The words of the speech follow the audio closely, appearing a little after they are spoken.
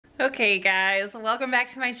Okay guys, welcome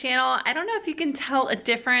back to my channel. I don't know if you can tell a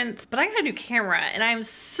difference, but I got a new camera and I'm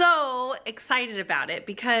so excited about it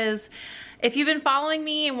because if you've been following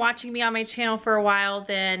me and watching me on my channel for a while,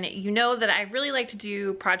 then you know that I really like to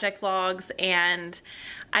do project vlogs and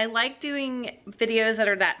I like doing videos that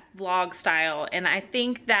are that vlog style, and I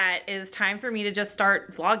think that it is time for me to just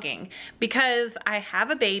start vlogging because I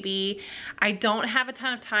have a baby. I don't have a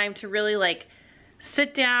ton of time to really like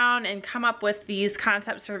sit down and come up with these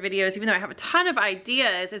concepts for videos. Even though I have a ton of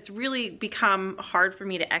ideas, it's really become hard for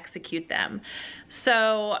me to execute them.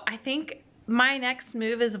 So I think my next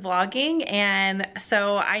move is vlogging, and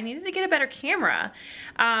so I needed to get a better camera.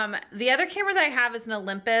 The other camera that I have is an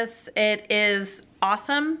Olympus. It is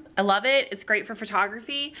awesome. I love it. It's great for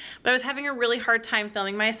photography, but I was having a really hard time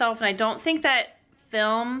filming myself, and I don't think that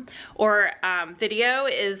film or video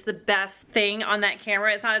is the best thing on that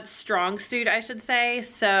camera. It's not a strong suit, I should say.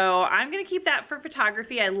 So I'm gonna keep that for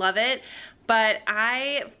photography. I love it. But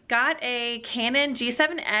I got a Canon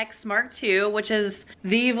G7X Mark II, which is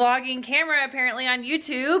the vlogging camera apparently on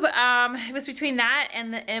YouTube. It was between that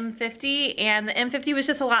and the M50, and the M50 was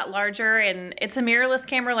just a lot larger, and it's a mirrorless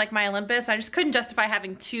camera like my Olympus. I just couldn't justify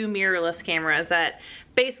having two mirrorless cameras that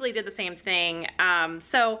basically did the same thing.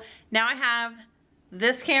 So now I have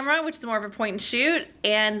this camera, which is more of a point and shoot,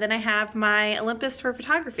 and then I have my Olympus for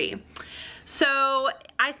photography. So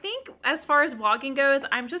I think as far as vlogging goes,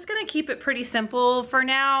 I'm just gonna keep it pretty simple for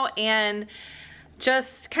now and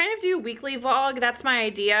just kind of do a weekly vlog. That's my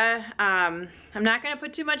idea. I'm not gonna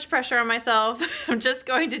put too much pressure on myself. I'm just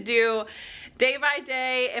going to do day by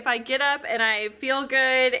day. If I get up and I feel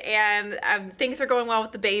good and things are going well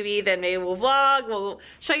with the baby, then maybe we'll vlog. We'll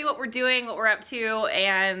show you what we're doing, what we're up to,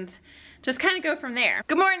 and just kind of go from there.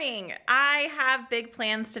 Good morning. I have big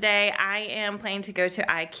plans today. I am planning to go to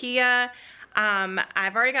IKEA.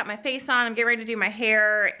 I've already got my face on. I'm getting ready to do my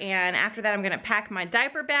hair, and after that I'm gonna pack my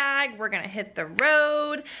diaper bag. We're gonna hit the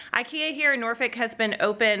road. IKEA here in Norfolk has been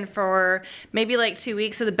open for maybe like 2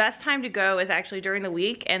 weeks, so the best time to go is actually during the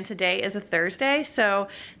week, and today is a Thursday, so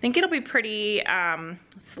I think it'll be pretty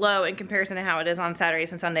slow in comparison to how it is on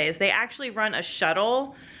Saturdays and Sundays. They actually run a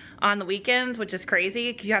shuttle on the weekends, which is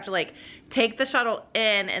crazy because you have to like take the shuttle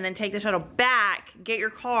in and then take the shuttle back, get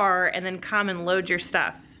your car, and then come and load your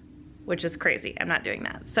stuff, which is crazy. I'm not doing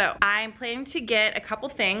that. So I'm planning to get a couple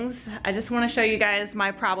things. I just want to show you guys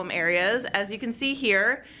my problem areas. As you can see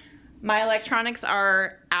here, my electronics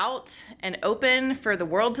are out and open for the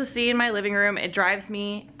world to see in my living room. It drives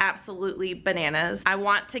me absolutely bananas. I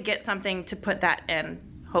want to get something to put that in.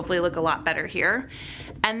 Hopefully look a lot better here.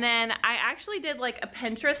 And then I actually did like a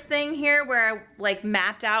Pinterest thing here where I like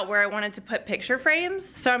mapped out where I wanted to put picture frames.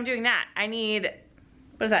 So I'm doing that. I need,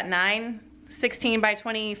 what is that, 16 by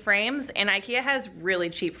 20 frames, and IKEA has really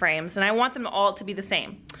cheap frames, and I want them all to be the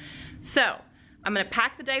same. So I'm gonna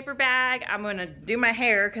pack the diaper bag, I'm gonna do my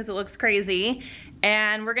hair because it looks crazy,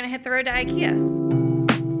 and we're gonna hit the road to IKEA.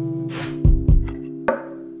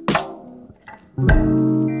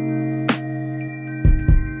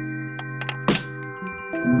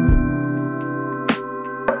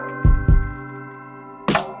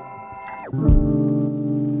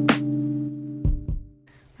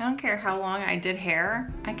 I don't care how long I did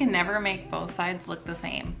hair, I can never make both sides look the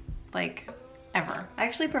same, like ever. I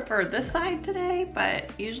actually prefer this side today, but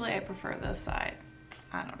usually I prefer this side.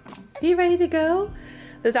 I don't know. Are you ready to go?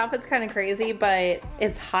 This outfit's kind of crazy, but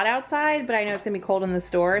it's hot outside, but I know it's gonna be cold in the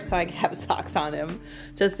store, so I can have socks on him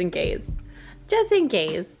just in case. Just in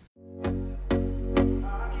case.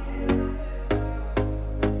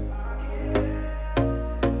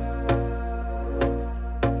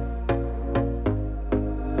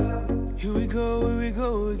 Here we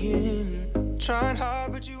go again. Trying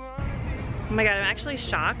hard, but you wanna be. Oh my God, I'm actually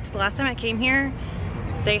shocked. The last time I came here,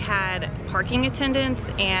 they had parking attendants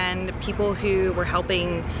and people who were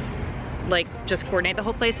helping like just coordinate the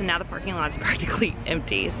whole place, and now the parking lot's practically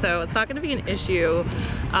empty. So it's not gonna be an issue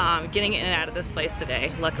getting in and out of this place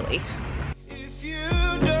today, luckily. If you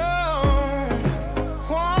don't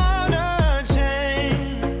wanna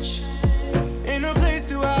change, ain't no place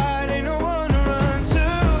to hide, ain't no one to run to.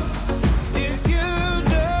 If you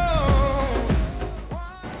don't.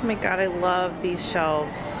 Oh my God, I love these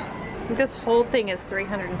shelves. I think this whole thing is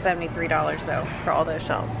 $373 though, for all those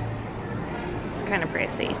shelves. It's kind of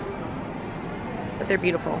pricey, but they're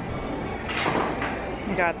beautiful. Oh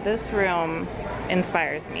my God, this room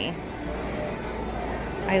inspires me.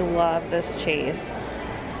 I love this chase,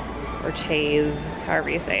 or chaise, however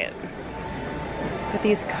you say it. But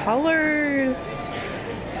these colors.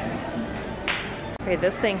 Okay,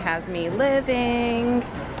 this thing has me living.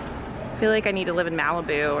 feel like I need to live in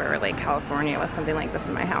Malibu or like California with something like this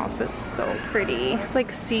in my house, but it's so pretty. It's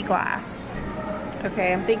like sea glass.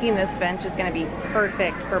 Okay, I'm thinking this bench is gonna be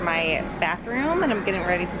perfect for my bathroom, and I'm getting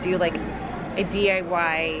ready to do like a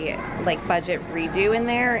DIY like budget redo in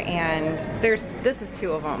there, and this is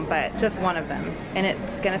 2 of them, but just one of them, and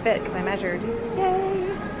it's gonna fit because I measured. Yay!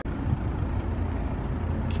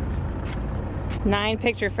 9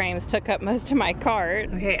 picture frames took up most of my cart.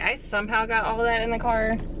 Okay, I somehow got all of that in the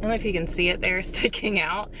car. I don't know if you can see it there sticking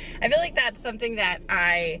out. I feel like that's something that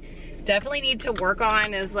I definitely need to work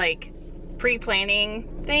on, is like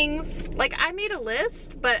pre-planning things. Like, I made a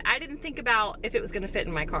list, but I didn't think about if it was gonna fit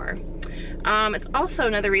in my car. It's also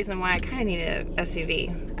another reason why I kind of need a SUV.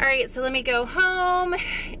 All right, so let me go home,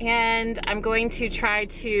 and I'm going to try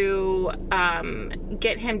to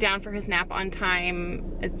get him down for his nap on time.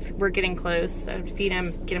 We're getting close, so feed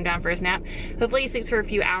him, get him down for his nap. Hopefully he sleeps for a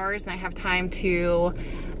few hours and I have time to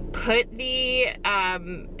put the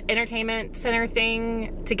entertainment center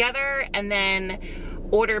thing together, and then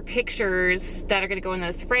order pictures that are gonna go in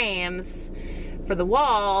those frames for the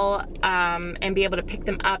wall, and be able to pick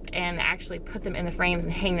them up and actually put them in the frames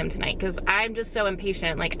and hang them tonight, because I'm just so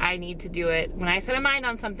impatient. Like, I need to do it. When I set my mind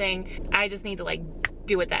on something, I just need to like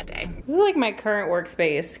do it that day. This is like my current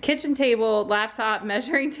workspace. Kitchen table, laptop,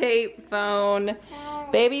 measuring tape, phone,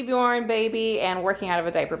 baby Bjorn, baby, and working out of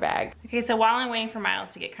a diaper bag. Okay, so while I'm waiting for Miles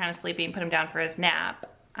to get kind of sleepy and put him down for his nap,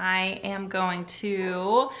 I am going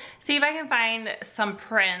to see if I can find some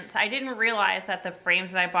prints. I didn't realize that the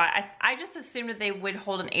frames that I bought, I just assumed that they would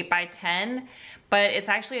hold an 8x10, but it's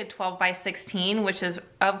actually a 12x16, which is,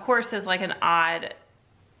 of course, is like an odd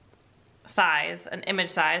size, an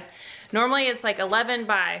image size. Normally it's like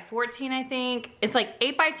 11x14, I think. It's like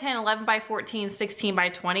 8x10, 11x14,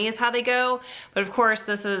 16x20 is how they go. But of course,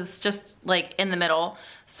 this is just like in the middle.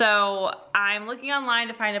 So I'm looking online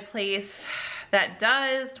to find a place that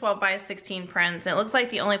does 12x16 prints. It looks like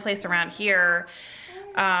the only place around here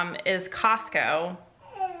is Costco,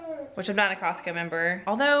 which I'm not a Costco member.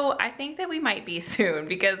 Although I think that we might be soon,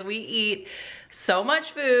 because we eat so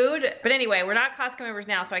much food. But anyway, we're not Costco members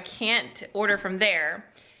now, so I can't order from there.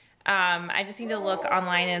 I just need to look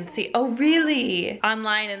online and see, oh really?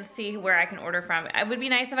 Online and see where I can order from. It would be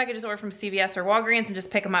nice if I could just order from CVS or Walgreens and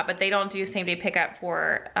just pick them up, but they don't do same day pickup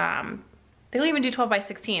for, they don't even do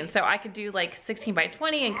 12x16, so I could do like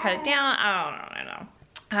 16x20 and cut it down. I don't know.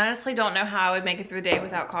 I honestly don't know how I would make it through the day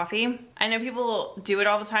without coffee. I know people do it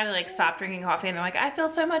all the time. They like stop drinking coffee and they're like, I feel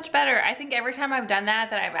so much better. I think every time I've done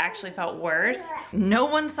that I've actually felt worse. No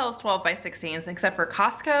one sells 12x16s except for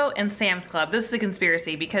Costco and Sam's Club. This is a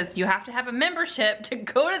conspiracy because you have to have a membership to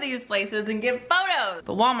go to these places and get photos.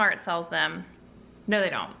 But Walmart sells them. No, they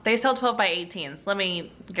don't. They sell 12x18s. Let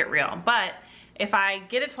me get real. But if I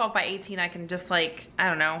get a 12x18, I can just like, I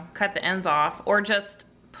don't know, cut the ends off, or just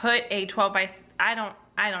put a 12x, I don't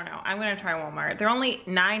know. I'm gonna try Walmart. They're only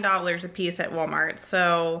 $9 a piece at Walmart,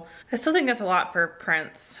 so I still think that's a lot for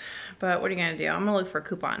prints, but what are you gonna do? I'm gonna look for a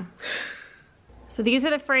coupon. So these are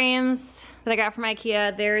the frames that I got from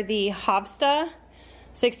IKEA. They're the Hovsta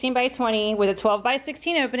 16x20 with a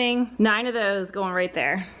 12x16 opening. 9 of those going right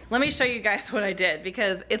there. Let me show you guys what I did,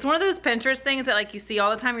 because it's one of those Pinterest things that like you see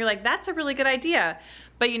all the time. You're like, that's a really good idea,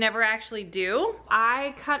 but you never actually do.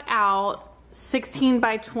 I cut out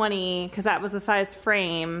 16x20 because that was the size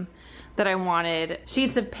frame that I wanted,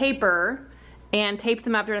 sheets of paper, and taped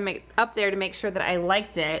them up there to make sure that I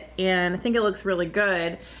liked it, and I think it looks really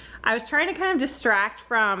good. I was trying to kind of distract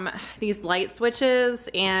from these light switches,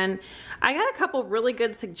 and I got a couple really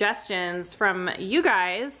good suggestions from you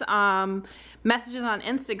guys, messages on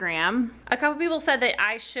Instagram. A couple people said that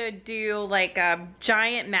I should do like a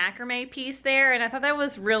giant macrame piece there, and I thought that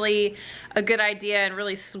was really a good idea and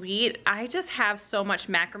really sweet. I just have so much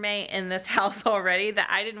macrame in this house already that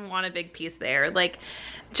I didn't want a big piece there. Like,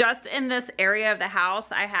 just in this area of the house,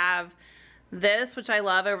 I have this, which I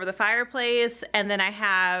love, over the fireplace, and then I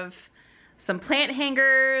have some plant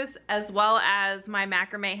hangers as well as my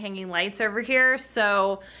macrame hanging lights over here.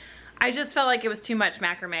 So I just felt like it was too much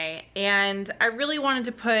macrame, and I really wanted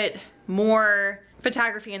to put more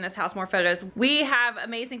photography in this house, more photos. We have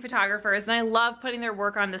amazing photographers and I love putting their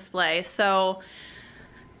work on display. So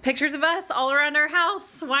pictures of us all around our house,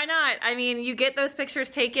 why not? I mean, you get those pictures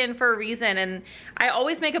taken for a reason, and I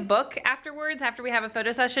always make a book afterwards after we have a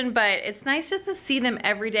photo session, but it's nice just to see them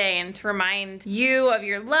every day and to remind you of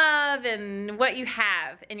your love and what you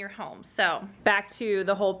have in your home. So back to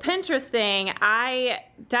the whole Pinterest thing, I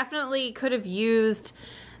definitely could have used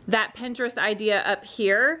that Pinterest idea up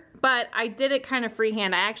here, but I did it kind of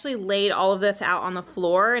freehand. I actually laid all of this out on the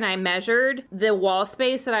floor and I measured the wall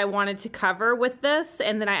space that I wanted to cover with this,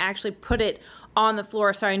 and then I actually put it on the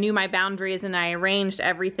floor so I knew my boundaries, and I arranged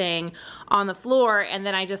everything on the floor, and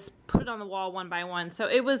then I just put it on the wall one by one. So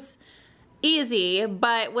it was easy,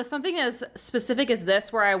 but with something as specific as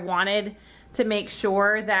this where I wanted to make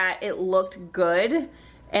sure that it looked good,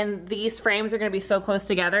 and these frames are gonna be so close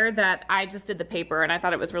together, that I just did the paper, and I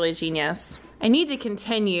thought it was really genius. I need to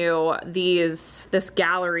continue this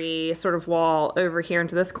gallery sort of wall over here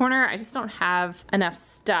into this corner. I just don't have enough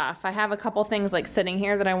stuff. I have a couple things like sitting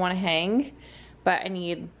here that I wanna hang, but I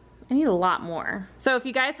need a lot more. So if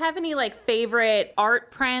you guys have any like favorite art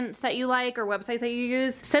prints that you like or websites that you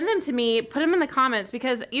use, send them to me, put them in the comments,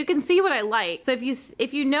 because you can see what I like. So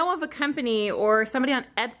if you know of a company or somebody on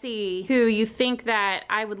Etsy who you think that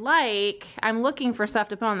I would like, I'm looking for stuff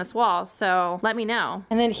to put on this wall, so let me know.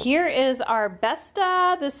 And then here is our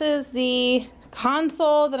Besta. This is the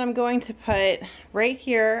console that I'm going to put right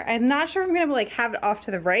here. I'm not sure if I'm gonna like have it off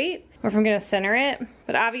to the right or if I'm gonna center it,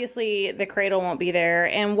 but obviously the cradle won't be there.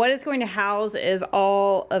 And what it's going to house is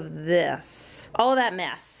all of this, all of that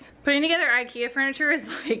mess. Putting together IKEA furniture is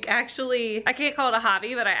like, actually, I can't call it a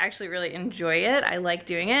hobby, but I actually really enjoy it. I like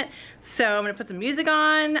doing it. So I'm gonna put some music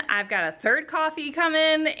on. I've got a third coffee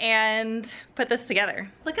coming and put this together.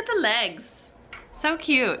 Look at the legs, so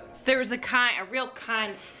cute. There was a real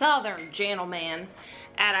kind southern gentleman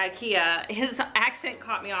at IKEA. His accent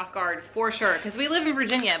caught me off guard for sure, because we live in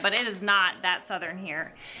Virginia, but it is not that southern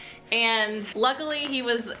here. And luckily he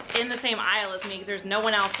was in the same aisle as me because there's no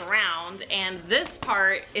one else around, and this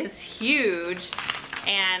part is huge,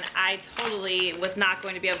 and I totally was not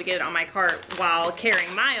going to be able to get it on my cart while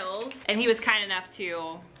carrying Miles, and he was kind enough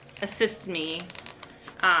to assist me.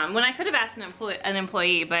 When I could have asked an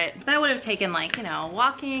employee, but that would have taken like, you know,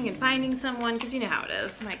 walking and finding someone, because you know how it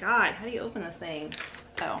is. Oh my God, how do you open this thing?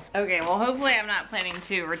 Oh, okay, well hopefully I'm not planning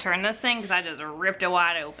to return this thing because I just ripped it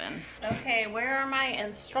wide open. Okay, where are my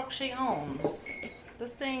instructions?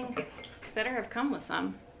 This thing better have come with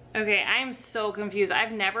some. Okay, I am so confused.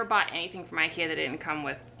 I've never bought anything from IKEA that didn't come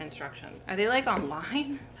with instructions. Are they like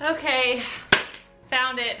online? Okay,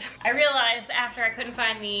 found it. I realized after I couldn't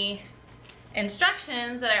find the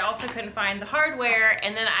instructions that I also couldn't find the hardware,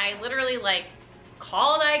 and then I literally like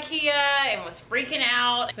called IKEA and was freaking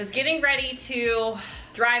out. Was getting ready to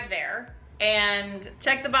drive there and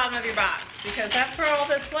check the bottom of your box, because that's where all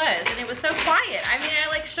this was, and it was so quiet. I mean, I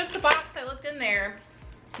like shook the box, I looked in there,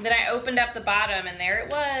 and then I opened up the bottom and there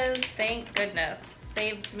it was. Thank goodness.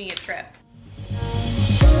 Saved me a trip.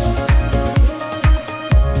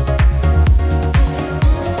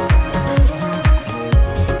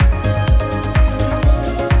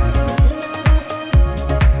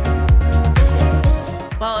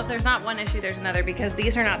 Well, if there's not one issue, there's another, because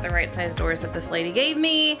these are not the right size doors that this lady gave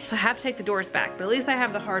me. So I have to take the doors back, but at least I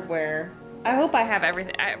have the hardware. I hope I have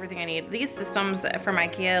everything I need. These systems from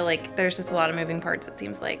IKEA, like there's just a lot of moving parts, it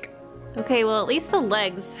seems like. Okay, well at least the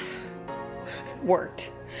legs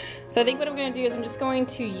worked. So I think what I'm gonna do is I'm just going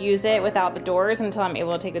to use it without the doors until I'm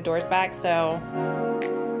able to take the doors back, so.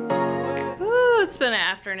 It's been an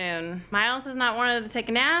afternoon. Miles has not wanted to take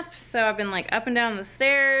a nap, so I've been like up and down the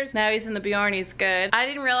stairs. Now he's in the Bjorn, he's good. I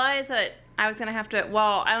didn't realize that I was gonna have to,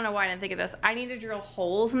 well, I don't know why I didn't think of this. I need to drill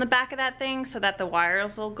holes in the back of that thing so that the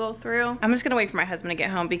wires will go through. I'm just gonna wait for my husband to get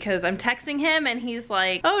home, because I'm texting him and he's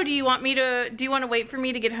like, oh, do you want to wait for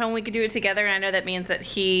me to get home? We could do it together. And I know that means that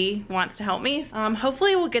he wants to help me.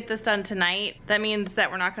 Hopefully we'll get this done tonight. That means that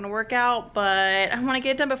we're not gonna work out, but I wanna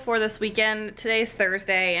get it done before this weekend. Today's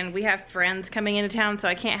Thursday and we have friends coming into town, so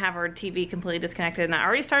I can't have our TV completely disconnected. And I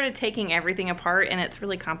already started taking everything apart and it's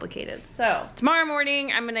really complicated. So tomorrow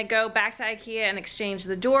morning, I'm gonna go back to IKEA and exchange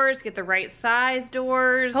the doors, get the right size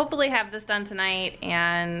doors, hopefully have this done tonight.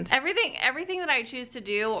 And everything that I choose to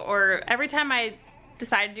do, or every time I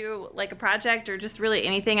decide to do like a project or just really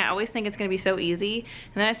anything, I always think it's gonna be so easy,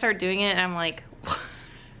 and then I start doing it and I'm like,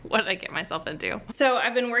 what did I get myself into? So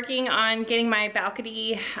I've been working on getting my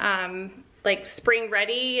balcony like spring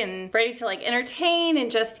ready and ready to like entertain and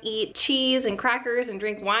just eat cheese and crackers and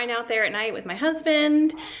drink wine out there at night with my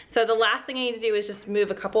husband. So the last thing I need to do is just move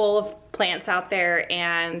a couple of plants out there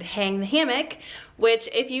and hang the hammock, which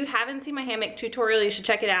if you haven't seen my hammock tutorial, you should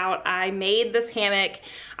check it out. I made this hammock.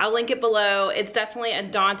 I'll link it below. It's definitely a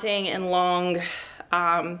daunting and long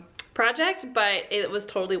project, but it was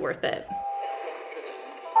totally worth it.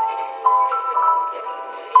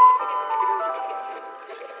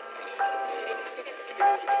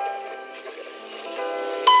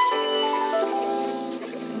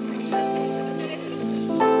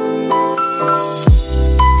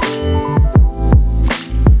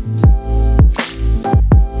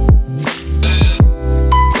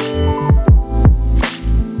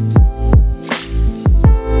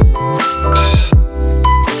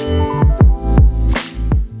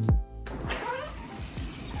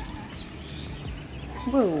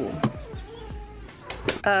 Whoa.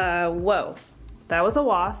 Whoa. That was a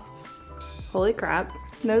wasp. Holy crap.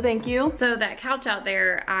 No thank you. So that couch out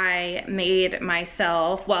there I made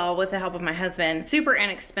myself, well, with the help of my husband. Super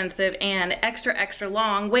inexpensive and extra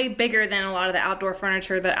long, way bigger than a lot of the outdoor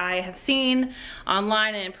furniture that I have seen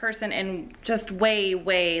online and in person, and just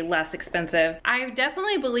way less expensive. I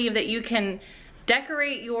definitely believe that you can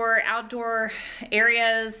decorate your outdoor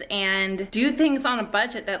areas and do things on a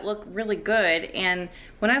budget that look really good. And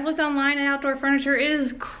when I've looked online at outdoor furniture, it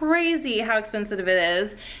is crazy how expensive it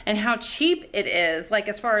is and how cheap it is, like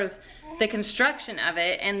as far as the construction of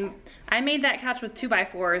it. And I made that couch with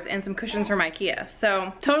 2x4s and some cushions from IKEA.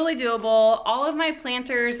 So totally doable. All of my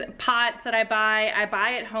planters, pots that I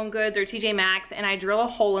buy at Home Goods or TJ Maxx, and I drill a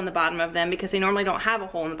hole in the bottom of them because they normally don't have a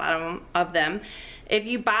hole in the bottom of them. If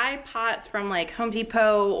you buy pots from like Home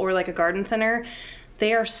Depot or like a garden center,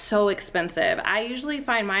 they are so expensive. I usually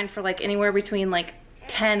find mine for like anywhere between like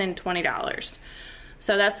 $10 and $20.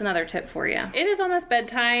 So that's another tip for you. It is almost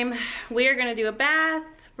bedtime. We are gonna do a bath.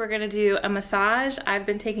 We're gonna do a massage. I've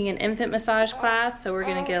been taking an infant massage class, so we're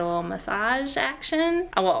gonna get a little massage action.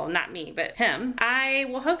 Oh, well, not me, but him. I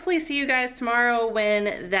will hopefully see you guys tomorrow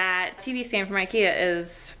when that TV stand from IKEA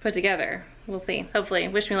is put together. We'll see. Hopefully.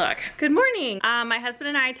 Wish me luck. Good morning. My husband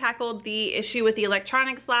and I tackled the issue with the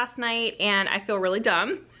electronics last night, and I feel really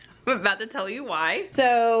dumb. I'm about to tell you why.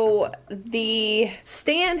 So the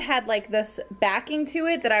stand had like this backing to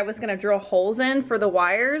it that I was gonna drill holes in for the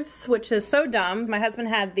wires, which is so dumb. My husband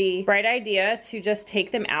had the bright idea to just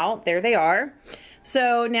take them out. There they are.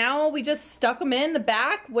 So now we just stuck them in the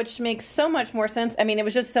back, which makes so much more sense. I mean, it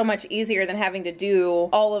was just so much easier than having to do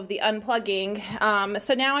all of the unplugging.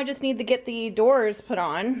 So now I just need to get the doors put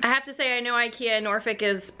on. I have to say, I know IKEA Norfolk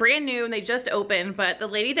is brand new and they just opened, but the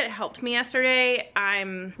lady that helped me yesterday,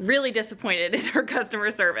 I'm really disappointed in her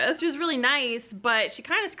customer service. She was really nice, but she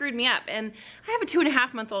kind of screwed me up. And I have a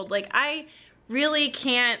 2.5-month-old. Like, I really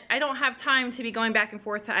can't, I don't have time to be going back and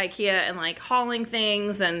forth to IKEA and like hauling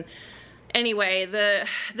things. And anyway,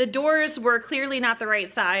 the doors were clearly not the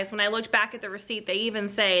right size. When I looked back at the receipt, they even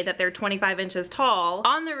say that they're 25 inches tall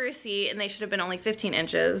on the receipt and they should have been only 15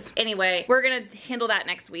 inches. Anyway, we're gonna handle that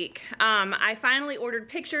next week. I finally ordered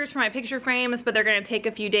pictures for my picture frames, but they're gonna take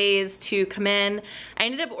a few days to come in. I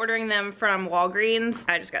ended up ordering them from Walgreens.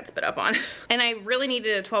 I just got spit up on. And I really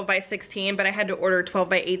needed a 12x16, but I had to order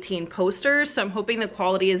 12x18 posters, so I'm hoping the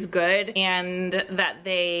quality is good and that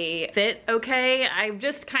they fit okay. I've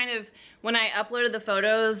just kind of, when I uploaded the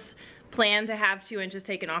photos, planned to have 2 inches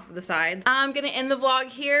taken off of the sides. I'm gonna end the vlog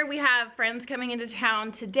here. We have friends coming into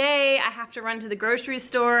town today. I have to run to the grocery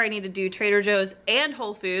store. I need to do Trader Joe's and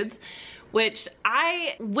Whole Foods, which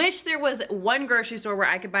I wish there was one grocery store where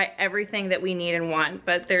I could buy everything that we need and want,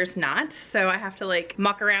 but there's not. So I have to like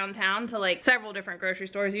muck around town to like several different grocery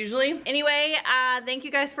stores usually. Anyway, thank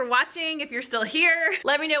you guys for watching. If you're still here,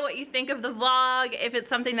 let me know what you think of the vlog, if it's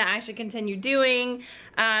something that I should continue doing.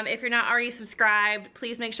 If you're not already subscribed,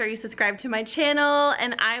 please make sure you subscribe to my channel,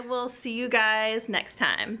 and I will see you guys next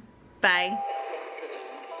time. Bye.